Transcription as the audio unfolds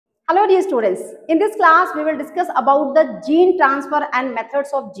Hello dear students, in this class we will discuss about the gene transfer and methods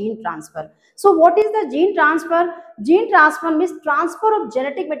of gene transfer. So what is the gene transfer? Gene transfer means transfer of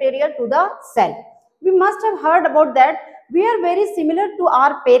genetic material to the cell. We must have heard about that. We are very similar to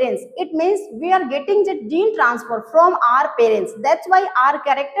our parents. It means we are getting the gene transfer from our parents. That's why our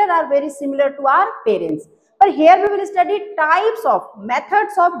character are very similar to our parents. But here we will study types of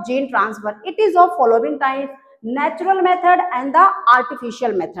methods of gene transfer. It is of following types: natural method and the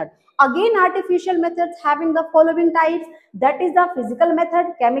artificial method. Again, artificial methods having the following types, that is the physical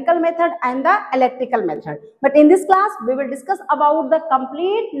method, chemical method and the electrical method. But in this class we will discuss about the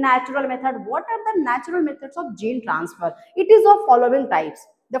complete natural method. What are the natural methods of gene transfer? It is of following types.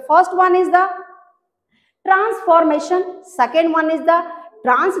 The first one is the transformation, second one is the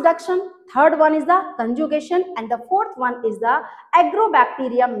transduction, third one is the conjugation, and the fourth one is the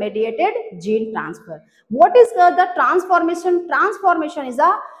agrobacterium mediated gene transfer. What is the transformation? Transformation is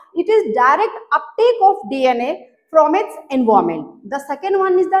it is direct uptake of DNA from its environment. The second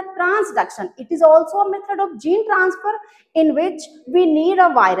one is the transduction. It is also a method of gene transfer in which we need a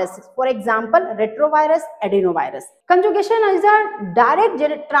virus, for example retrovirus, adenovirus. Conjugation is a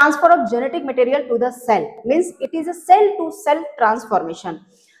direct transfer of genetic material to the cell, means it is a cell to cell transformation.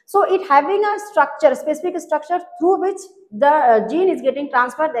 So it having a structure, specific structure through which the gene is getting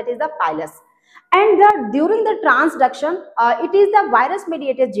transferred, that is the pilus. And during the transduction, it is the virus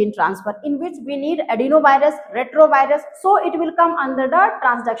mediated gene transfer in which we need adenovirus, retrovirus, so it will come under the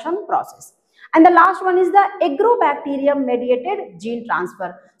transduction process. And the last one is the agrobacterium mediated gene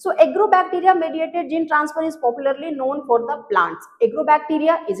transfer. So agrobacterium mediated gene transfer is popularly known for the plants.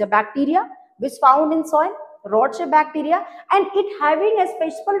 Agrobacteria is a bacteria which found in soil, rod-shaped bacteria, and it having a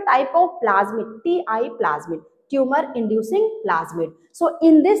special type of plasmid, Ti plasmid, tumor inducing plasmid. So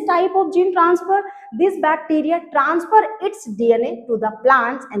in this type of gene transfer, this bacteria transfer its DNA to the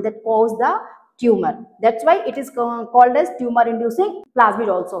plants and that cause the tumor. That's why it is called as tumor inducing plasmid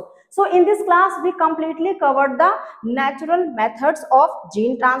also. So in this class we completely covered the natural methods of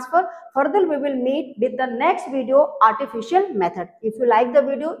gene transfer. Further we will meet with the next video, artificial method. If you like the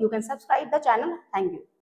video, you can subscribe the channel. Thank you.